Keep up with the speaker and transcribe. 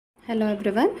Hello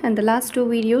everyone. In the last two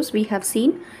videos we have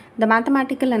seen the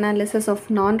mathematical analysis of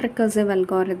non-recursive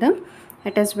algorithm.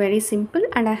 It is very simple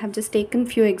and I have just taken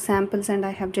few examples and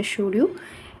I have just showed you.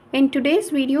 In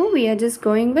today's video we are just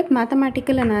going with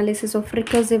mathematical analysis of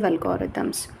recursive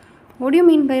algorithms. What do you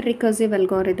mean by recursive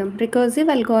algorithm?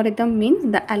 Recursive algorithm means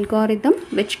the algorithm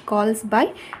which calls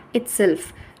by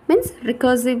itself. Means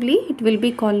recursively it will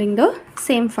be calling the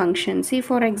same function. See,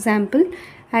 for example,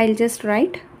 I'll just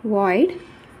write void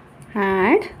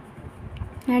add,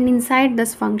 and inside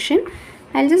this function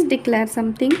I'll just declare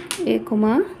something a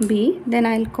comma b, then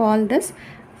I'll call this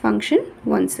function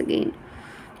once again.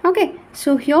 Okay,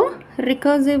 so here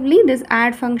recursively this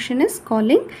add function is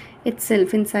calling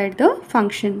itself inside the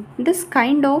function. This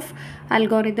kind of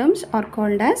algorithms are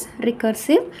called as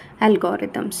recursive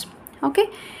algorithms. Okay,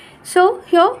 so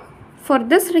here for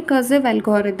this recursive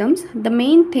algorithms, the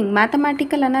main thing,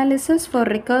 mathematical analysis for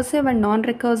recursive and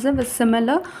non-recursive is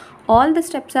similar. All the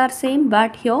steps are same,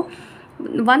 but here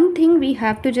one thing we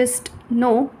have to just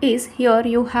know is here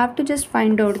you have to just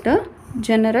find out the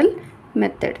general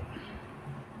method.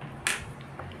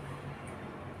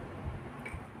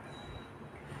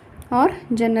 Or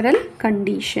general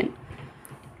condition.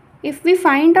 If we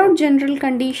find out general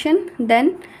condition,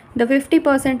 then the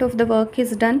 50% of the work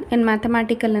is done in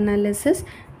mathematical analysis.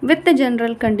 With the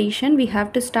general condition, we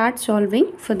have to start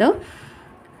solving for the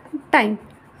time.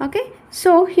 Okay,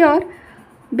 so here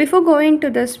before going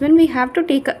to this one, we have to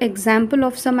take an example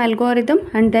of some algorithm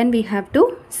and then we have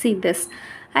to see this.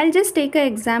 I'll just take an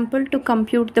example to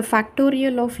compute the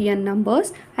factorial of n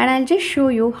numbers, and I'll just show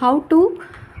you how to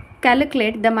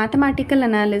calculate the mathematical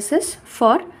analysis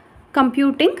for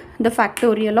computing the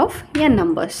factorial of n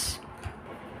numbers.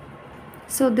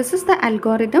 So this is the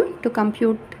algorithm to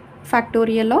compute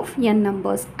factorial of n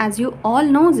numbers. As you all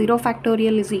know, 0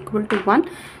 factorial is equal to 1.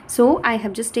 So I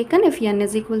have just taken if n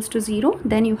is equals to 0,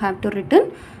 then you have to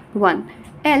return 1.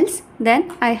 Else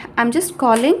then I'm just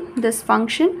calling this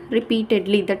function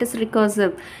repeatedly, that is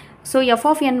recursive. So f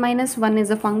of n minus 1 is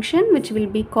a function which will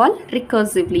be called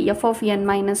recursively, f of n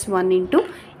minus 1 into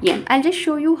n. I'll just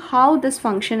show you how this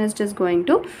function is just going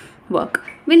to work.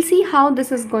 We'll see how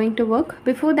this is going to work.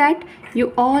 Before that,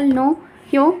 you all know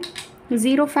here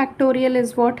 0 factorial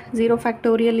is what? 0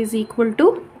 factorial is equal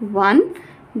to 1.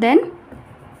 Then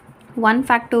 1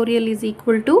 factorial is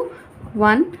equal to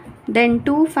 1. Then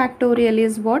 2 factorial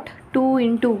is what? 2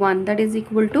 into 1, that is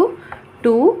equal to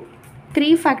 2.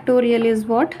 3 factorial is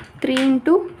what? 3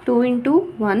 into 2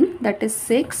 into 1, that is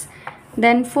 6.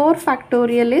 Then 4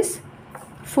 factorial is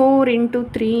 4 into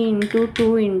 3 into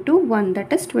 2 into 1,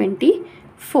 that is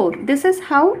 24. This is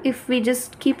how, if we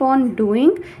just keep on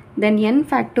doing, then n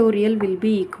factorial will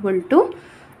be equal to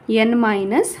n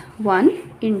minus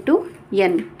 1 into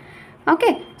n.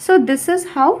 Okay, so this is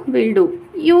how we'll do.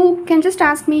 You can just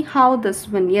ask me how this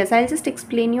one. Yes, I'll just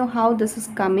explain you how this is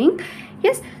coming.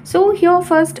 Yes, so here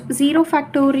first 0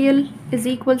 factorial is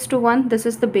equals to 1. This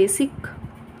is the basic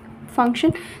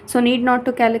function, so need not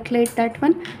to calculate that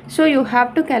one. So you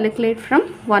have to calculate from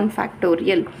 1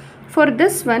 factorial. For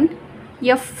this one,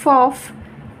 f of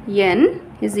n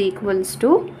is equals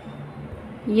to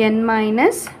n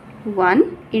minus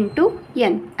 1 into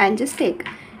n. I'll just take.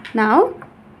 Now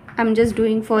I'm just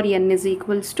doing for n is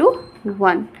equals to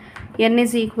 1. N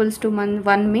is equals to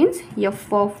 1 means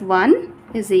f of 1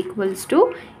 is equals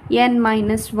to n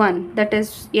minus 1. That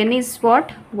is, n is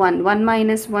what? 1. 1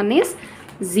 minus 1 is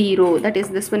 0. That is,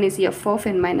 this one is f of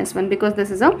n minus 1, because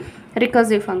this is a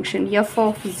recursive function. F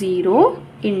of 0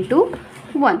 into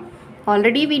 1.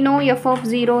 Already we know f of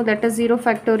 0, that is 0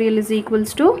 factorial is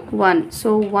equals to 1.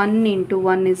 So 1 into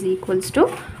 1 is equals to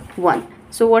 1.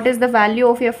 So what is the value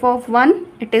of f of 1?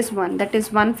 It is 1. That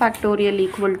is 1 factorial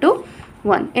equal to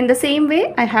 1. In the same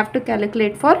way, I have to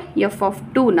calculate for f of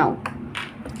 2 now.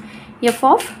 F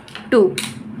of 2.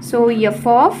 So f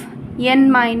of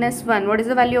n minus 1. What is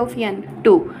the value of n?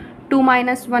 2. 2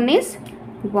 minus 1 is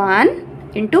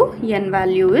 1 into n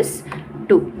value is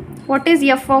 2. What is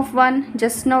f of 1?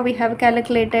 Just now we have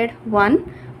calculated 1.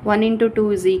 1 into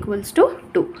 2 is equals to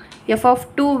 2. F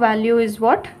of 2 value is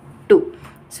what? 2.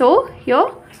 So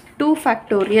here 2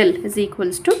 factorial is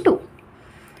equals to 2.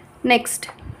 Next,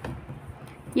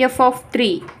 f of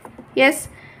 3. Yes,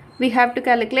 we have to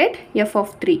calculate f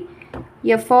of 3.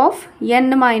 F of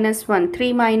n minus 1.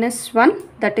 3 minus 1,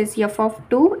 that is f of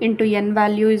 2 into n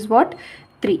value is what?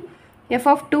 3. F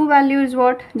of 2 value is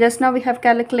what? Just now we have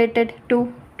calculated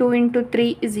 2. 2 into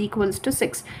 3 is equals to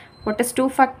 6. What is 2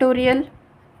 factorial?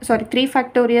 Sorry, 3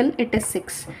 factorial, it is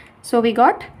 6. So we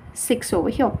got 6 over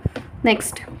here.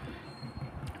 Next,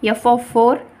 f of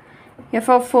 4. f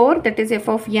of 4, that is f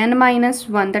of n minus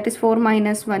 1, that is 4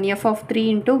 minus 1. F of 3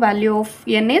 into value of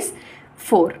n is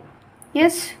 4.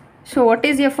 Yes, so what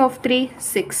is f of 3?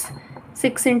 6.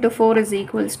 6 into 4 is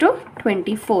equals to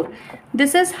 24.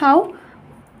 This is how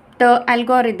the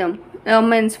algorithm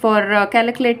means for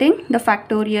calculating the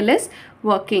factorial is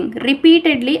working.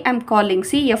 Repeatedly I'm calling,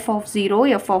 see, f of 0,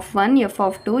 f of 1, f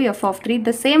of 2, f of 3,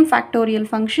 the same factorial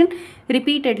function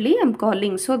repeatedly I'm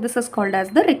calling. So this is called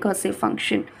as the recursive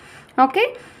function.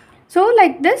 Okay, so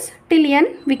like this till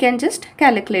n we can just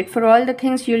calculate. For all the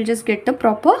things you'll just get the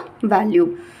proper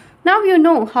value. Now you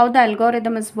know how the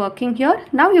algorithm is working here.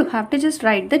 Now you have to just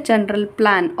write the general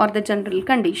plan or the general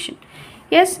condition.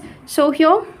 Yes, so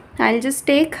here I'll just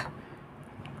take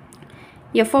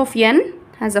f of n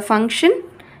as a function.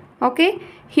 Okay,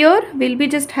 here we'll be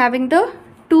just having the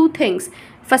two things.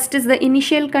 First is the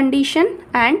initial condition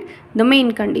and the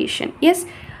main condition. Yes,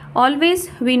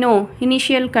 always we know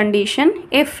initial condition,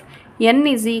 if n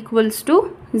is equals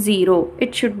to 0,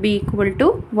 it should be equal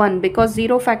to 1 because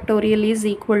 0 factorial is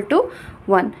equal to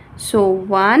 1. So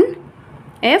 1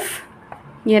 if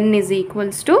n is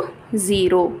equals to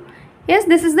 0. Yes,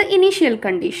 this is the initial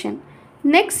condition.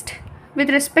 Next, with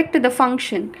respect to the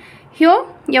function, here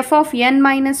f of n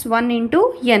minus 1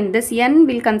 into n, this n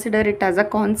will consider it as a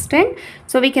constant,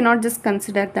 so we cannot just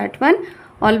consider that one.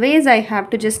 Always I have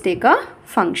to just take a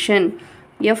function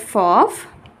f of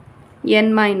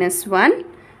n minus 1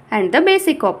 and the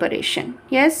basic operation,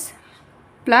 yes,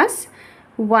 plus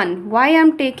 1. Why I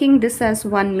am taking this as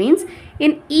 1 means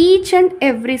in each and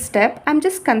every step I am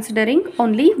just considering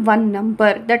only one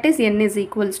number, that is n is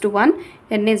equals to 1,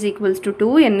 n is equals to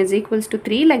 2, n is equals to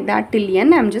 3, like that till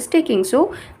n I am just taking.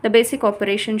 So the basic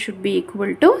operation should be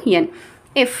equal to n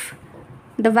if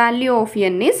the value of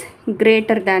n is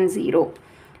greater than 0.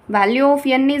 Value of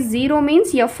n is 0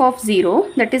 means f of 0,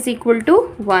 that is equal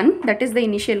to 1, that is the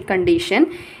initial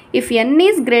condition. If n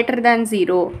is greater than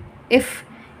 0, if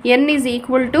n is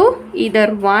equal to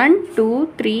either 1,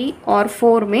 2, 3 or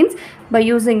 4 means by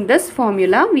using this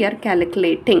formula we are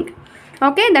calculating.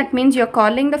 Okay, that means you are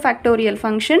calling the factorial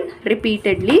function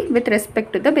repeatedly with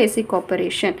respect to the basic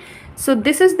operation. So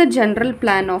this is the general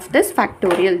plan of this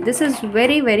factorial. This is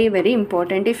very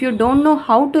important. If you don't know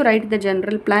how to write the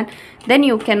general plan, then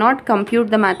you cannot compute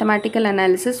the mathematical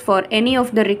analysis for any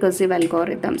of the recursive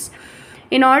algorithms.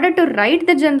 In order to write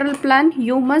the general plan,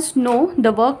 you must know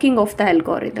the working of the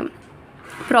algorithm.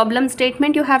 Problem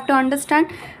statement you have to understand,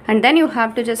 and then you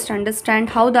have to just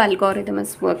understand how the algorithm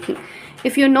is working.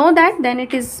 If you know that, then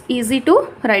it is easy to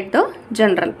write the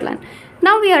general plan.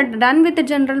 Now we are done with the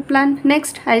general plan.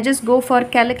 Next, I'll just go for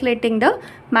calculating the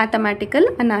mathematical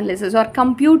analysis or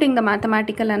computing the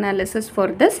mathematical analysis for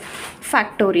this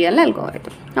factorial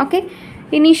algorithm. Okay,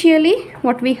 initially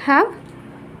what we have,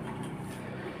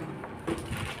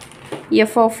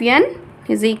 f of n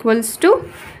is equals to,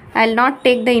 I'll not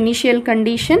take the initial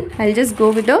condition, I'll just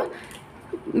go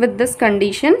with this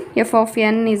condition, f of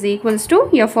n is equals to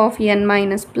f of n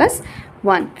minus plus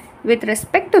 1. With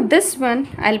respect to this one,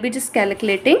 I'll be just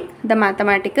calculating the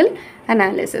mathematical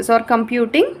analysis or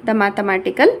computing the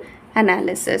mathematical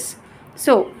analysis.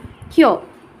 So here,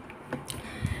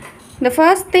 the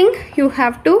first thing you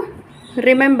have to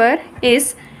remember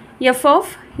is f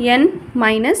of n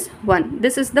minus 1.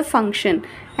 This is the function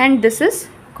and this is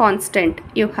constant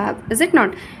you have, is it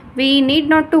not? We need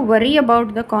not to worry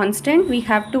about the constant, we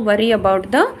have to worry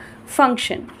about the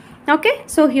function. Okay,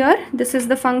 so here this is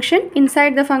the function.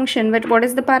 Inside the function, what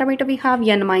is the parameter we have?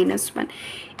 N minus 1.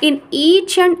 In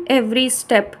each and every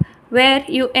step where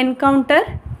you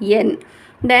encounter n,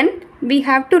 then we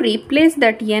have to replace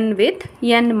that n with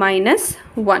n minus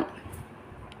 1.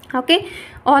 Okay,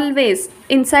 always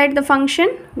inside the function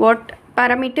what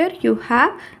parameter you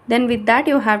have, then with that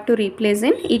you have to replace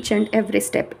in each and every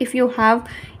step. If you have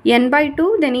n by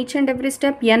 2, then each and every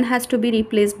step n has to be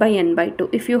replaced by n by 2.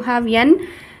 If you have n,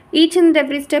 each and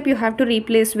every step you have to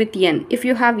replace with n. If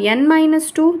you have n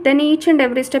minus 2, then each and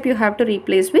every step you have to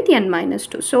replace with n minus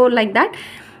 2. So like that,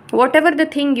 whatever the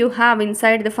thing you have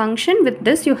inside the function, with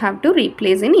this you have to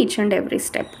replace in each and every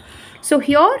step. So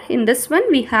here in this one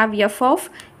we have f of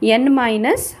n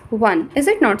minus 1, is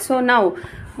it not? So now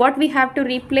what we have to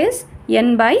replace?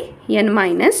 N by n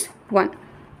minus 1.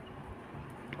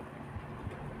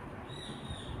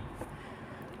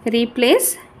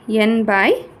 Replace n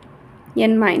by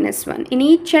n minus 1. In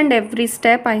each and every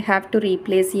step I have to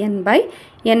replace n by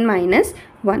n minus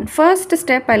 1. First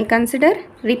step I'll consider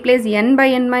replace n by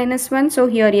n minus 1. So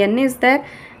here n is there,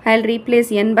 I'll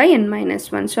replace n by n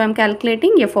minus 1. So I'm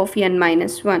calculating f of n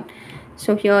minus 1.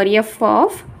 So here f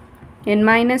of n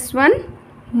minus 1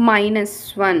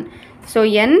 minus 1. So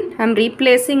n I am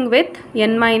replacing with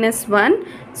n minus 1.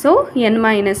 So n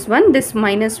minus 1, this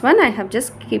minus 1 I have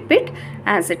just keep it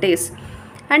as it is.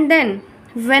 And then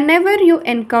whenever you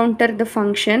encounter the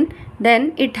function,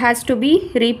 then it has to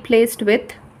be replaced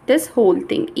with this whole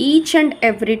thing. Each and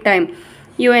every time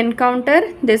you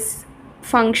encounter this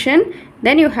function,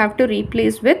 then you have to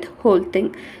replace with whole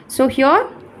thing. So here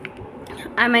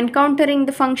I am encountering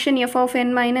the function f of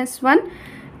n minus 1.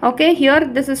 Okay, here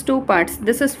this is two parts.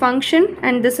 This is function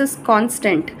and this is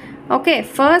constant. Okay,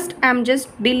 first I am just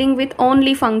dealing with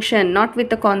only function, not with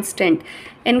the constant.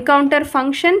 Encounter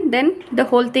function, then the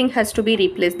whole thing has to be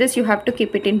replaced. This you have to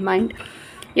keep it in mind.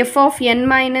 F of n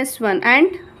minus 1,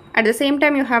 and at the same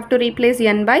time you have to replace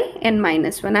n by n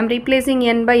minus 1. I am replacing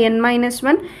n by n minus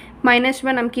 1. Minus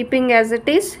 1 I am keeping as it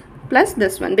is, plus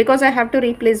this one, because I have to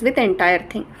replace with entire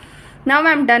thing. Now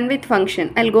I am done with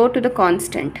function. I'll go to the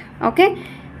constant. Okay.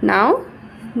 Now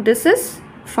this is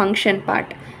function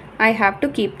part. I have to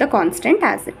keep the constant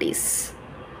as it is.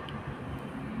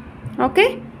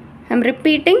 Okay. I'm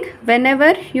repeating,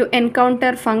 whenever you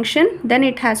encounter function, then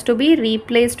it has to be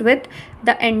replaced with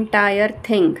the entire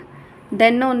thing.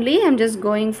 Then only I'm just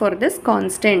going for this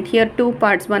constant. Here two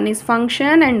parts. One is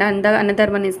function and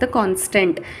another one is the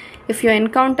constant. If you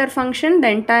encounter function, the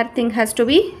entire thing has to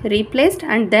be replaced,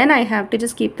 and then I have to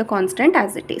just keep the constant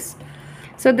as it is.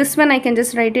 So this one I can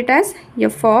just write it as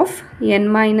f of n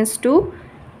minus 2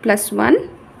 plus 1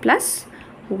 plus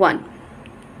 1.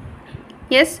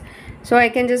 Yes, so I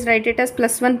can just write it as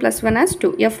plus 1 as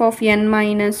 2. F of n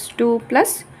minus 2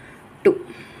 plus 2.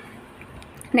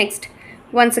 Next,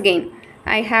 once again,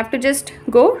 I have to just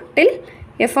go till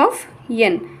f of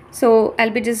n. So I'll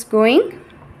be just going.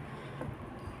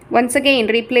 Once again,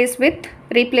 replace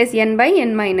n by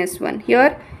n minus 1.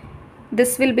 Here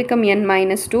this will become n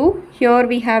minus 2. Here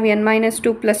we have n minus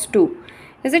 2 plus 2.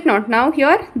 Is it not? Now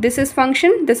here this is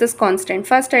function, this is constant.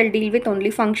 First I'll deal with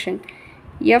only function.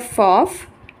 F of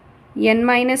n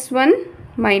minus 1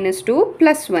 minus 2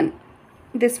 plus 1.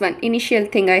 This one, initial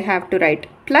thing I have to write,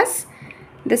 plus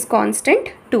this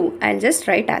constant 2. I'll just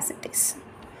write as it is.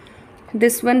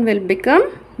 This one will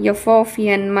become f of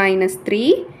n minus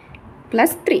 3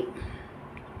 plus 3.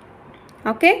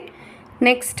 Okay.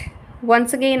 Next,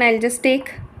 once again I'll just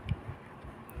take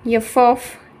f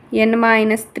of n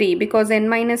minus 3, because n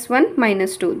minus 1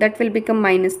 minus 2, that will become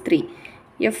minus 3.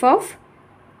 F of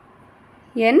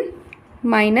n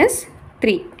minus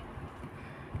 3.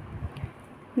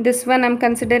 This one I'm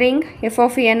considering f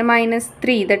of n minus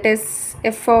 3, that is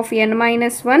f of n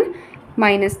minus 1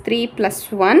 minus 3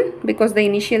 plus 1, because the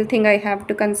initial thing I have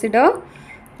to consider.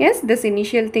 Yes, this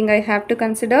initial thing I have to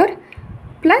consider,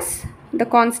 plus the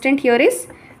constant here is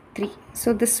 3.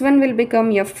 So this one will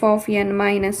become f of n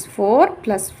minus 4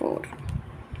 plus 4.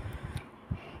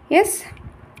 Yes,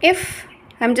 if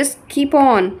I'm just keep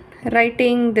on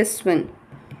writing this one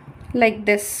like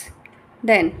this,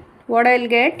 then what I'll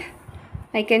get,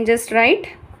 I can just write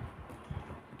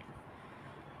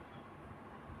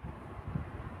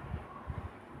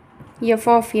f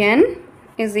of n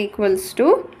is equals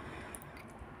to,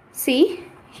 see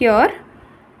here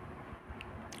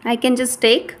I can just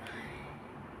take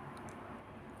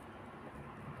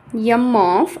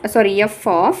f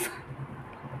of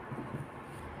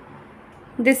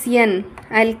this n,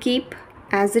 I'll keep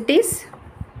as it is,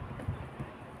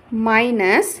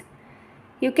 minus,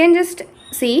 you can just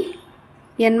see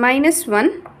n minus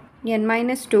 1, n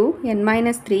minus 2, n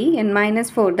minus 3, n minus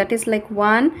 4, that is like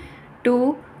 1,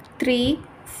 2, 3,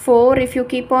 4. If you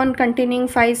keep on continuing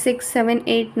 5, 6, 7,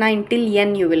 8, 9 till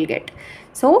n you will get.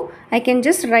 So I can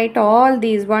just write all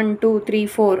these 1, 2, 3,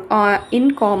 4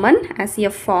 in common as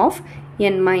f of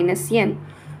n minus n.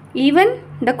 Even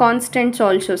the constants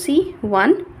also, see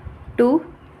 1, 2,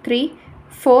 3,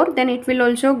 4, then it will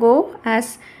also go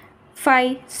as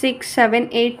 5, 6, 7,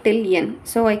 8 till n.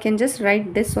 So I can just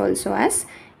write this also as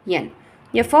n.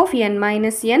 F of n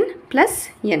minus n plus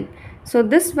n. So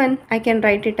this one I can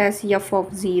write it as f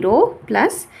of 0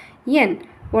 plus n.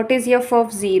 What is f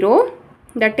of 0?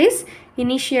 That is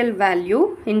initial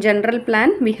value. In general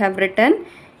plan we have written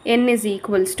n is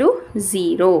equals to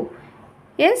 0.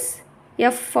 Yes,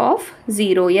 f of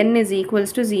 0, n is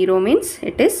equals to 0 means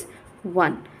it is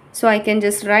 1. So I can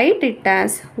just write it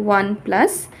as 1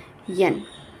 plus n.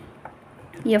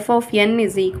 F of n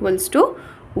is equals to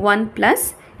 1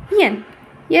 plus n.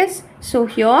 Yes, so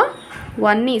here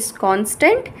 1 is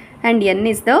constant and n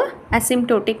is the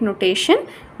asymptotic notation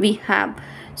we have.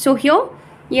 So here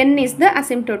n is the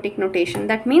asymptotic notation.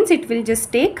 That means it will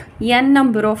just take n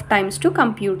number of times to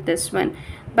compute this one.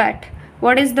 But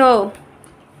what is the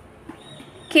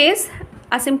case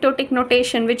asymptotic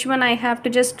notation, which one I have to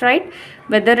just write?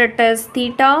 Whether it is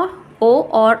theta, O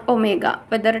or omega,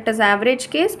 whether it is average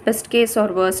case, best case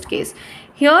or worst case.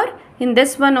 Here in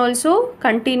this one also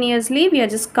continuously we are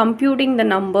just computing the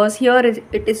numbers. Here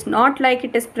it is not like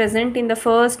it is present in the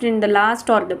first, in the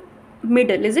last or the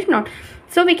middle, is it not?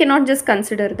 So we cannot just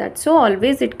consider that. So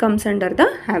always it comes under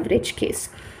the average case.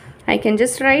 I can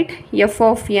just write f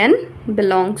of n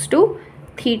belongs to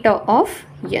theta of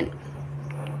n.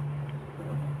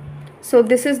 So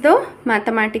this is the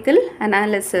mathematical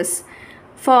analysis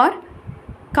for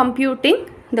computing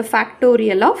the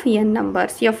factorial of n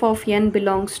numbers. F of n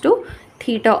belongs to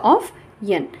theta of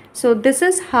n. So this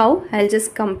is how I'll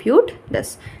just compute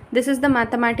this. This is the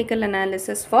mathematical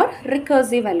analysis for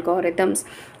recursive algorithms.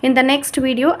 In the next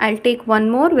video, I'll take one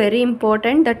more very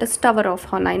important, that is Tower of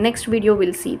Hanoi. Next video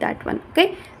we'll see that one.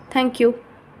 Okay. Thank you.